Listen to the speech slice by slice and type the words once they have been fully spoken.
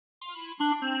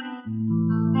Hello,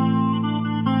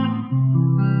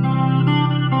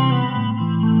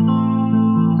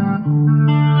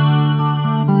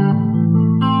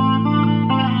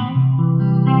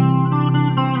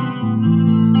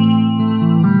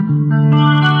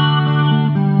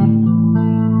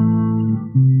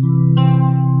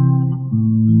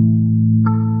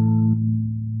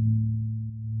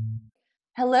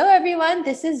 everyone.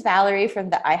 This is Valerie from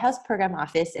the iHouse Program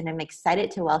Office, and I'm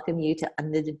excited to welcome you to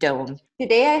Under the Dome.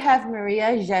 Today, I have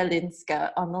Maria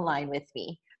Zielinska on the line with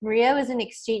me. Maria was an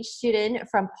exchange student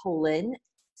from Poland,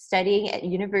 studying at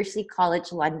University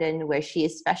College London, where she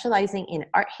is specializing in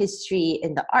art history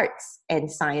in the arts and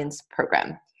science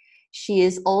program. She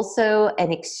is also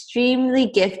an extremely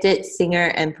gifted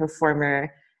singer and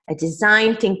performer, a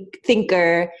design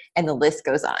thinker, and the list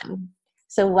goes on.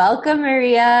 So welcome,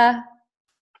 Maria.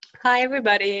 Hi,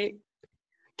 everybody.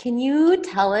 Can you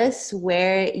tell us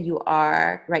where you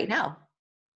are right now?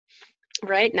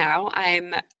 Right now,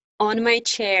 I'm on my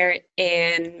chair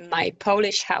in my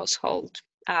Polish household,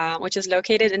 which is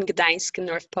located in Gdańsk,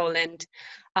 North Poland,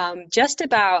 just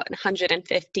about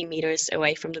 150 meters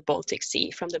away from the Baltic Sea,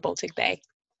 from the Baltic Bay.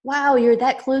 Wow, you're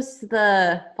that close to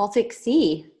the Baltic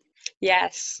Sea.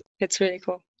 Yes, it's really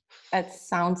cool. That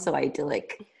sounds so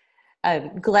idyllic.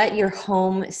 Glad you're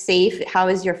home safe. How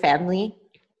is your family?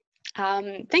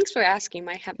 Thanks for asking.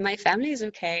 My family is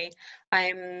okay.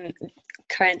 I'm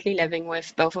currently living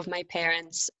with both of my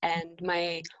parents, and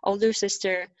my older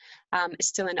sister is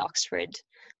still in Oxford,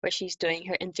 where she's doing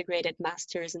her integrated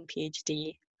master's and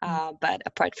PhD. But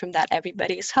apart from that,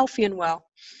 everybody is healthy and well.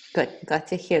 Good. Glad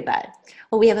to hear that.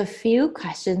 Well, we have a few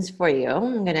questions for you.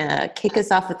 I'm going to kick us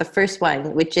off with the first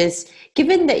one, which is,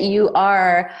 given that you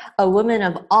are a woman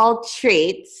of all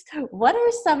traits, what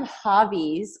are some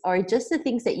hobbies or just the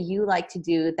things that you like to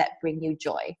do that bring you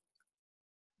joy?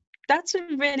 That's a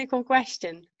really cool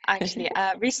question, actually.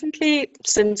 Recently,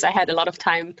 since I had a lot of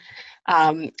time,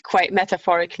 quite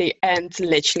metaphorically and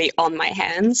literally on my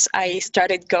hands, I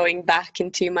started going back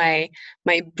into my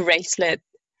bracelet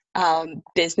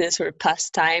business or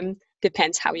pastime,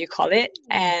 depends how you call it.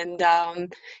 And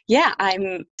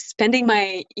I'm spending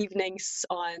my evenings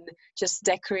on just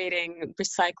decorating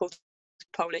recycled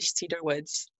Polish cedar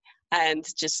woods and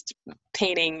just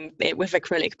painting it with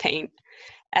acrylic paint.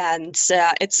 And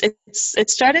it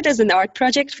started as an art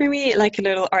project for me, like a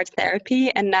little art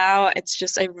therapy, and now it's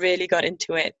just I really got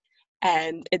into it,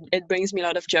 and it brings me a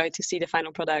lot of joy to see the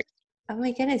final product. Oh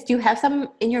my goodness, do you have some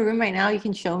in your room right now you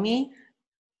can show me?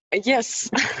 Yes.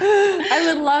 I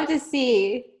would love to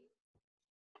see.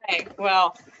 Okay,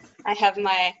 well, I have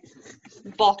my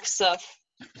box of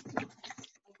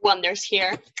wonders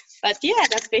here, but yeah,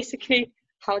 that's basically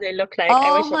how they look like.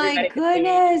 Oh my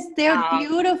goodness, they're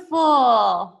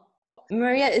beautiful.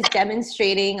 Maria is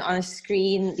demonstrating on a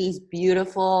screen these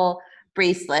beautiful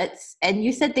bracelets, and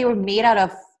you said they were made out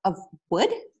of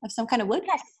wood, of some kind of wood?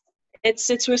 Yes,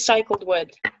 it's recycled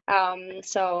wood.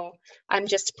 So I'm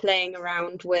just playing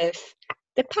around with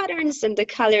the patterns and the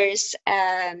colors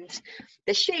and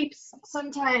the shapes.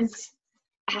 Sometimes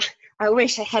I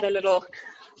wish I had a little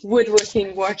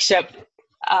woodworking workop.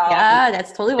 Yeah,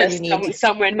 that's totally what you need.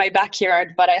 Somewhere in my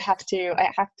backyard, but I have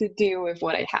to do with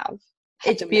what I have.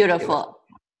 It's beautiful.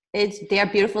 They are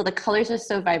beautiful. The colors are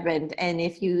so vibrant, and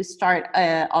if you start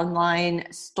an online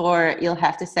store, you'll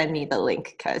have to send me the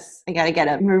link because I gotta get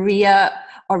a Maria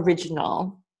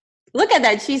original. Look at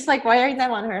that. She's like wearing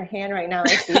them on her hand right now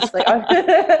as she's like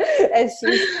as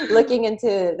she's looking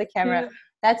into the camera.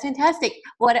 That's fantastic.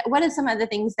 What are some other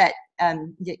things that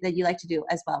that you like to do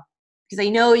as well? Because I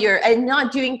know you're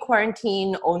not doing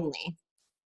quarantine only.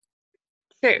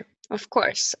 Sure, of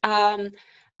course.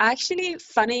 Actually,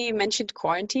 funny you mentioned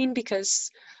quarantine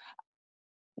because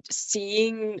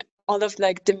seeing all of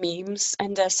like the memes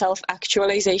and the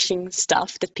self-actualization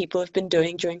stuff that people have been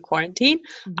doing during quarantine,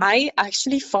 I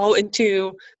actually fall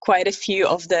into quite a few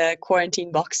of the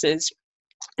quarantine boxes.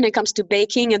 When it comes to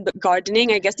baking and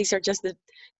gardening, I guess these are just the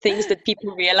things that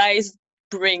people realize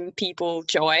bring people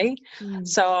joy.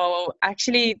 So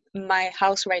actually my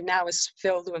house right now is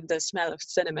filled with the smell of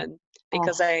cinnamon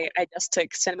because I just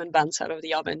took cinnamon buns out of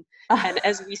the oven. And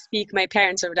as we speak, my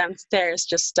parents are downstairs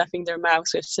just stuffing their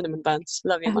mouths with cinnamon buns.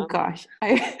 Love you, Mom. Oh gosh.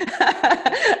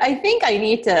 I think I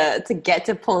need to get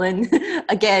to Poland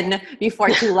again before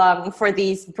too long for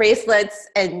these bracelets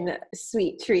and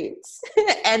sweet treats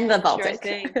and the Baltic.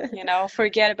 Sure thing.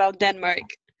 Forget about Denmark.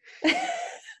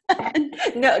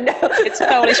 No. It's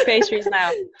Polish pastries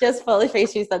now. Just Polish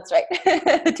pastries, that's right.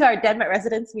 To our Denmark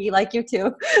residents, we like you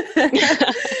too.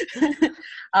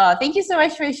 Thank you so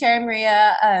much for sharing,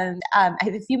 Maria. I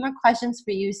have a few more questions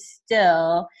for you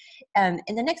still. And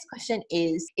the next question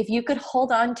is, if you could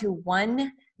hold on to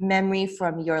one memory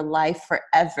from your life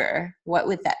forever, what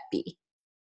would that be?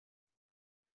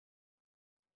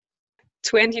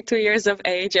 22 years of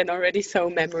age and already so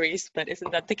memories, but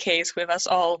isn't that the case with us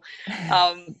all?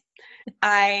 Um,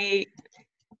 I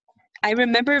I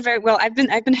remember very well. I've been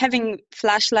having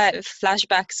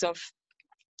flashbacks of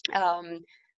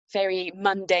very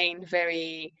mundane,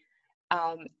 very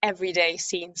everyday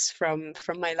scenes from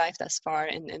my life thus far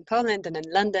in Poland and in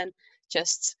London.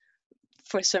 Just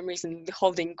for some reason,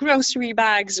 holding grocery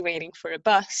bags, waiting for a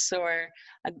bus, or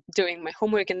doing my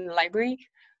homework in the library.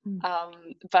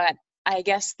 But I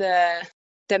guess the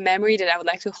memory that I would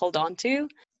like to hold on to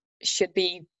should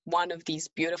be one of these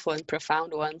beautiful and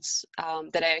profound ones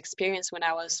that I experienced when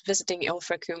I was visiting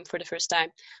Ilfracombe for the first time,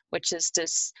 which is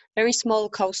this very small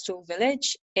coastal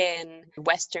village in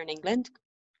Western England.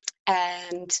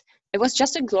 And it was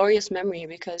just a glorious memory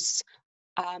because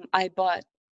I bought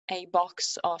a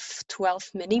box of 12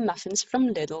 mini muffins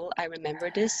from Lidl. I remember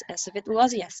this as if it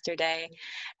was yesterday.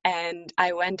 And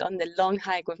I went on the long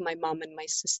hike with my mom and my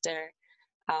sister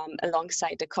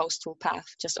alongside the coastal path,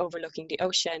 just overlooking the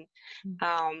ocean.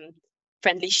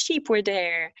 Friendly sheep were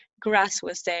there, grass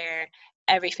was there,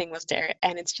 everything was there.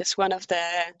 And it's just one of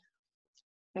the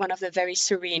very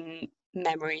serene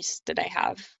memories that I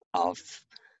have of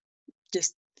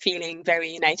just feeling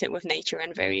very united with nature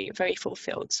and very, very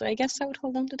fulfilled. So I guess I would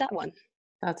hold on to that one.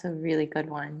 That's a really good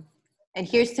one. And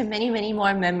here's to many, many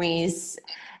more memories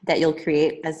that you'll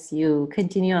create as you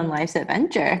continue on life's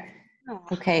adventure. Oh.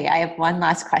 Okay, I have one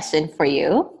last question for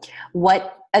you.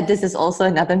 This is also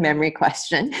another memory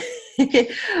question.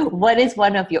 What is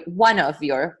one of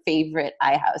your favorite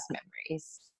iHouse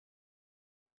memories?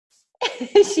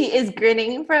 She is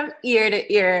grinning from ear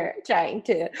to ear, trying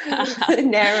to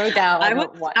narrow down.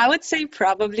 I would say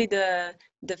probably the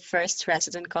first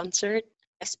resident concert,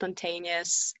 a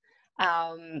spontaneous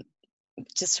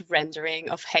just rendering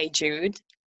of Hey Jude.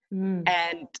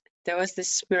 And there was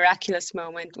this miraculous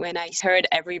moment when I heard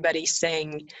everybody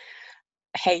sing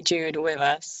Hey Jude with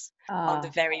us on the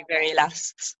very, very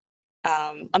last,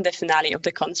 on the finale of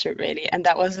the concert, really. And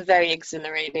that was a very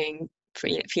exhilarating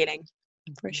feeling,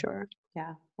 for sure.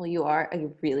 Yeah. Well, you are a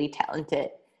really talented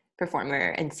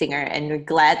performer and singer, and we're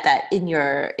glad that in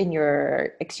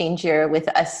your exchange here with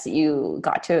us, you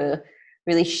got to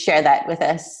really share that with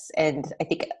us. And I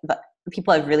think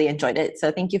people have really enjoyed it.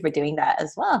 So thank you for doing that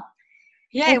as well.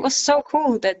 Yeah, it was so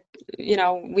cool that,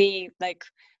 we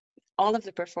all of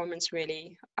the performance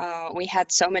really, we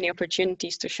had so many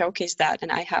opportunities to showcase that in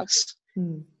iHouse.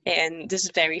 And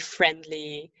this very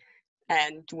friendly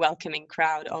and welcoming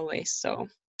crowd always. So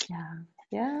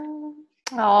yeah.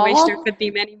 Wish there could be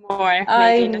many more.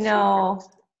 I know.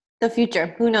 The future.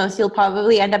 Who knows? You'll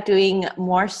probably end up doing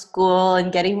more school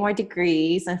and getting more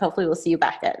degrees, and hopefully we'll see you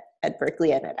back at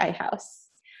Berkeley and at iHouse.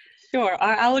 Sure.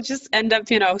 I will just end up,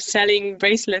 selling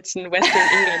bracelets in Western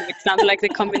England, which sounds like the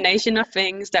combination of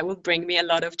things that will bring me a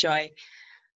lot of joy.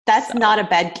 That's not a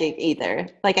bad gig either.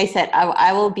 Like I said,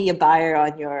 I will be a buyer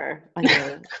on your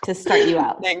to start you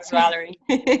out. Thanks, Valerie.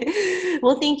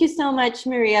 Well, thank you so much,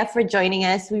 Maria, for joining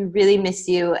us. We really miss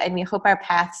you, and we hope our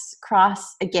paths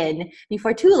cross again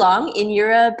before too long in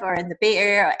Europe or in the Bay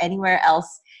Area or anywhere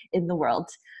else in the world.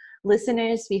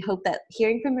 Listeners, we hope that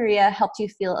hearing from Maria helped you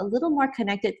feel a little more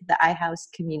connected to the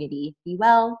iHouse community. Be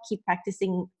well, keep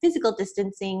practicing physical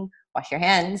distancing, wash your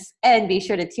hands, and be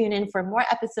sure to tune in for more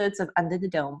episodes of Under the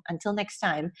Dome. Until next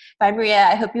time. Bye, Maria.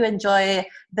 I hope you enjoy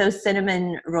those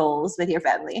cinnamon rolls with your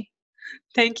family.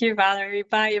 Thank you, Valerie.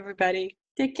 Bye, everybody.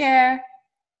 Take care.